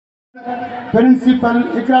Principal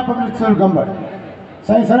Iqra Public School Gambat.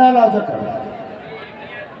 Sanaullah Jakhar.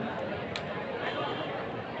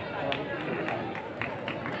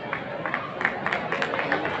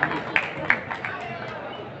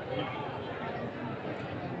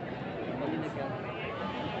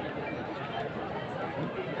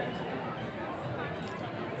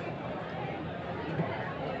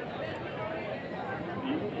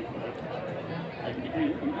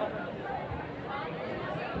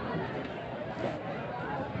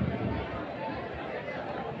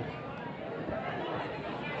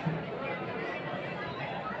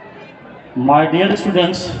 My dear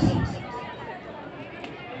students,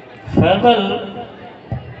 farewell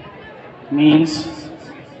means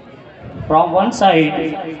from one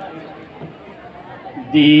side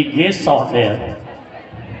the guests are there,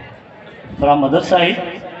 from other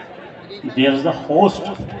side there is the host,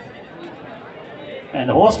 and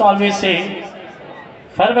the host always say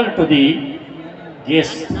farewell to the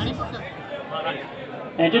guests.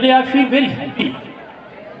 And today I feel very happy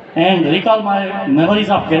and recall my memories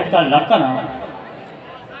of Kerala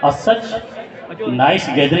Lakana, such nice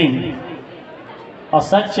gathering,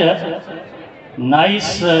 such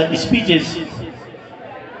nice speeches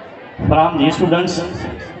from the students,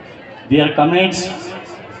 their comments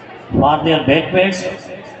for their backpacks,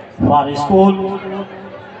 for school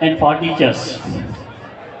and for teachers.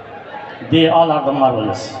 They all are the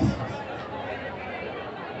marvelous.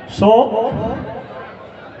 So,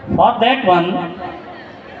 for that one,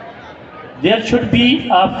 there should be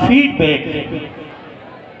a feedback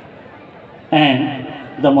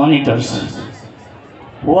and the monitors.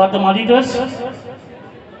 Who are the monitors?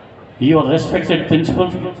 Your respected principal,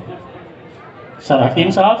 Sir Hakim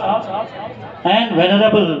Saab, and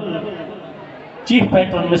Venerable Chief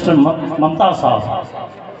Patron, Mr. Mamta Saab.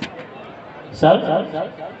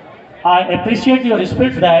 Sir, I appreciate your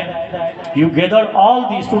spirit that you gathered all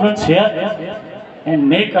the students here and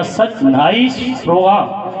make a such nice program,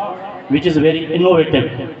 which is very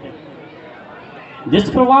innovative. This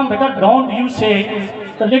program, better don't you say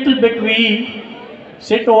a little bit we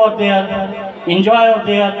sit over there, enjoy over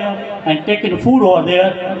there and take in food over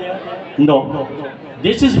there. No,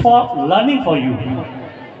 this is for learning for you.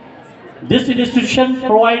 This institution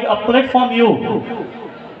provide a platform you.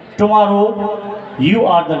 Tomorrow you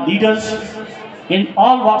are the leaders in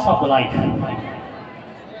all walks of the life.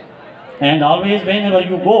 And always whenever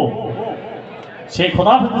you go, say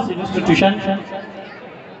Khuda for this institution,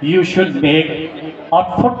 you should make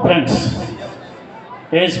a footprints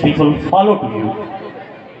as people follow to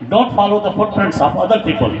you. Don't follow the footprints of other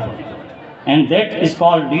people. And that is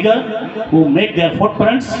called leader who make their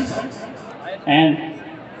footprints, and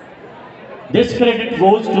this credit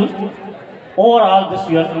goes to overall this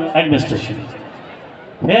your administration.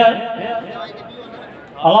 Here,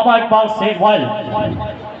 Allama Iqbal said,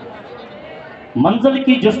 while मंजिल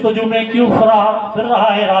की जस्तजू में क्यों फिर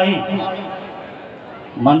रहा है राही,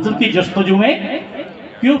 मंजिल की जस्तजू में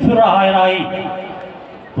क्यों फिर रहा है राही,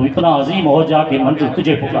 तो इतना अजीम हो जा कि मंजिल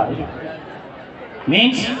तुझे पुकारे.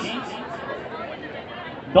 Means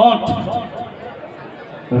don't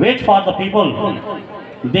wait for the people,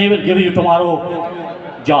 they will give you tomorrow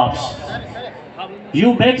jobs.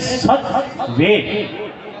 You make such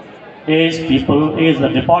way as people, as the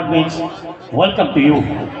departments welcome to you,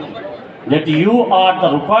 that you are the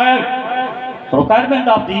requirement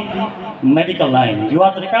of the medical line, you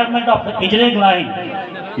are the requirement of the engineering line,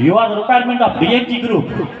 you are the requirement of BMT group,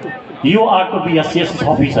 you are to be a CS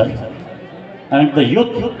officer. And the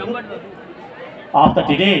youth of the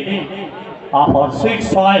today, of our sweet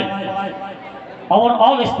soil, our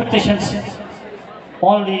all expectations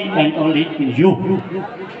only and only in you,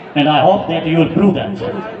 and I hope that you will prove that.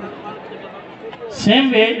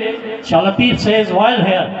 Same way, Shalapeet says, while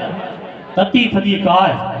here, Tati Thadi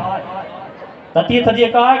Kai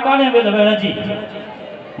Kane with the Velaji,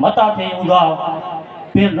 Mata Te Uda,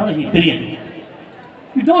 Pir Nanahi, Pirian.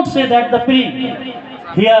 You don't say that the Piri,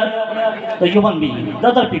 here the human being, the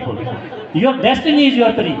other people. Your destiny is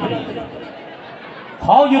your Piri.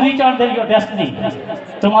 How you reach out there, your destiny.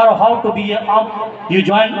 Tomorrow, how to be you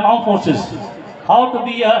join armed forces, how to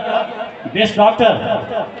be a best doctor,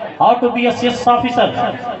 how to be a CS officer.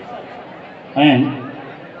 And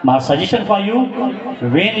my suggestion for you,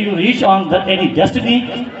 when you reach on any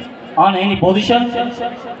destiny, on any position,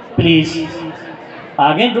 please,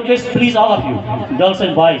 again request, please all of you, girls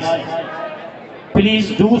and boys, please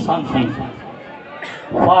do something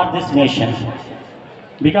for this nation.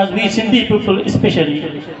 Because we Sindhi people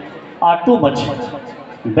especially are too much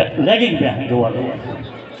lagging behind over there.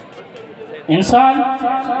 इंसान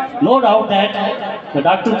no doubt that the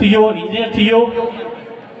doctor थियो, engineer थियो,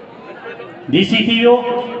 DC थियो,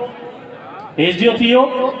 SDO थियो,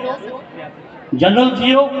 General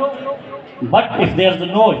थियो, but if there is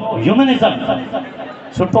no humanism,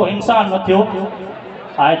 सुठो इंसान न थियो,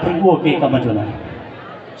 I think वो के कम जो ना.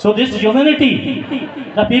 So this humanity,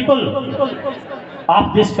 the people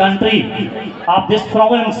of this country, of this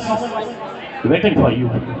province, waiting for you.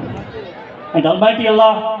 And Almighty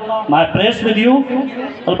Allah, my prayers with you.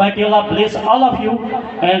 Almighty Allah bless all of you,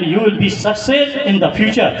 and you will be success in the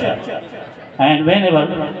future. And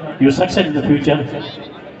whenever you succeed in the future,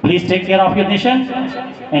 please take care of your nation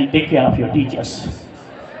and take care of your teachers,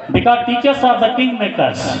 because teachers are the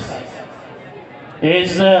kingmakers.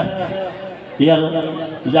 Is here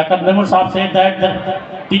Jakhar Sahab said that the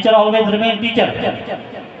teacher always remain teacher,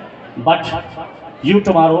 but you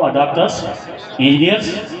tomorrow are doctors, engineers,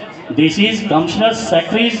 DCs, commissioners,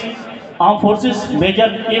 secretaries, armed forces,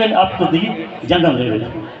 major, even up to the general level.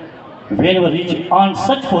 Whenever reach on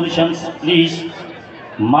such positions, please,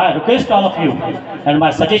 my request all of you and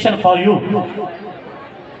my suggestion for you,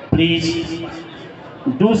 please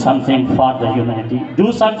do something for the humanity,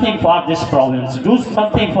 do something for this province, do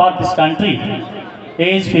something for this country.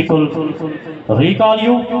 As people recall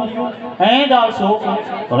you, and also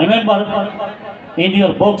remember in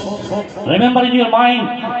your books, remember in your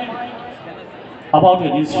mind about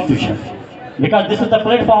your institution, because this is the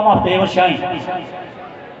platform of the Ever Shine,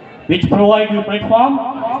 which provide you platform.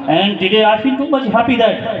 And today I feel too much happy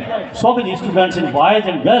that so many students and boys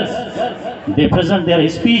and girls, they present their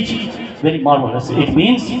speech very marvelous. It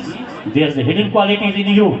means there's a hidden qualities in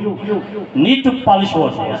you, need to polish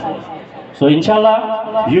over there. So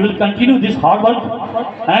inshallah, you will continue this hard work,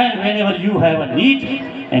 and whenever you have a need,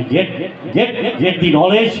 and get the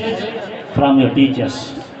knowledge from your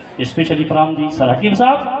teachers, especially from the Sir Hakim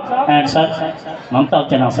Sahab and Sir Mamta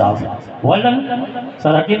Chana Sahab. Well done,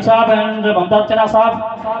 Sir Hakim Sahab and Mamta Chana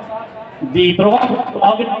Sahab. The program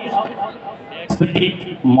organized is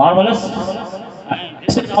pretty marvelous. And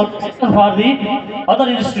this is also for the other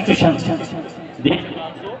institutions. They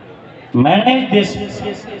manage this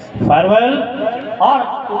farewell or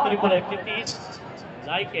co-curricular activities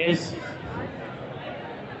like as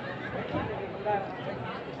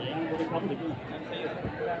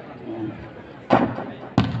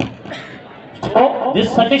so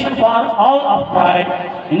this suggestion for all of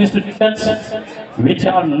my institutions which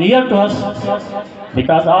are near to us,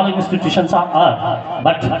 because all institutions are,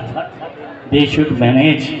 but they should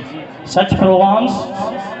manage such programs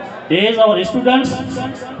as our students,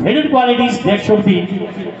 hidden qualities that should be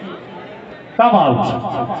come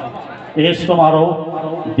out. As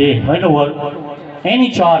tomorrow they hand over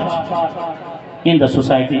any charge in the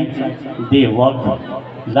society, they work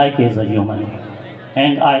like as a human.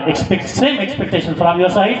 And I expect same expectation from your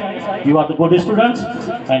side. You are the good students,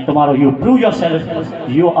 and tomorrow you prove yourself.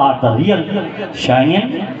 You are the real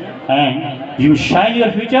shining, and you shine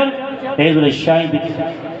your future as well as shine the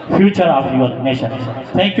future of your nation.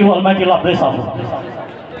 Thank you, Almighty Allah bless all.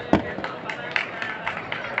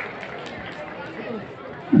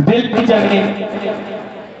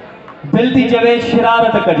 दिल थी चवे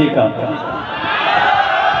शरारत कजे का,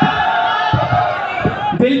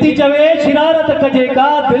 दिल थी चवे शरारत कजे का,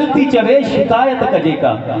 दिल थी चवे शिकायत कजे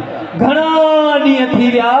का। घणा ॾींहं थी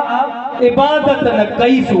विया इबादत न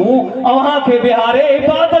कईसूं, अव्हां खे बिहारे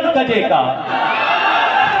इबादत कजे का।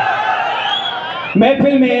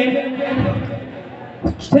 महफ़िल में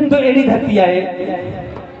सिंध अहिड़ी धरती आहे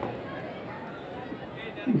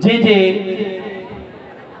जंहिंजे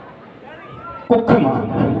कुख मां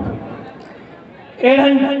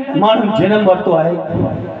अहिड़नि माण्हुनि जनम वरितो आहे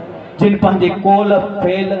जिन पंहिंजे कोल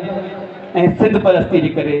फेल ऐं सिंध परस्ती जे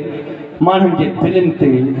करे माण्हुनि जे दिलनि ते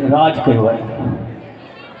राज कयो आहे।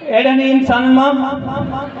 अहिड़नि इंसाननि मां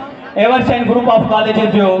एवरशाइन ग्रुप ऑफ कॉलेजिस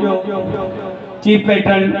जो चीफ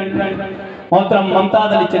पेट्रन मोहतरम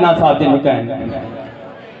मुमताज़ अली चना साहब जन हिकु आहिनि।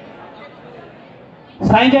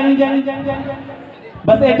 साईं जन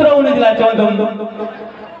बसि एतिरो उन जे लाइ चवंदुमि,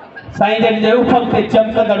 साईं जन जे उफ़क़ ते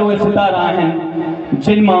चमकंदड़ उहे सितारा आहिनि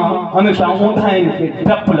जिन मां हमेशह ऊंधाइनि खे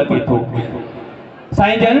डपु लॻे थो।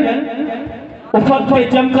 साईं जन उफ़क़ ते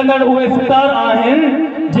चमकंदड़ उहे सितारा आहिनि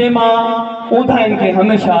जंहिं मां ऊंधाइनि खे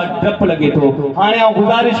हमेशह डपु लॻे थो। हाणे आउं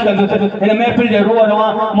गुज़ारिश कंदुसि हिन महफ़िल जे रूह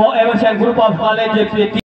रवां Evershine group of college J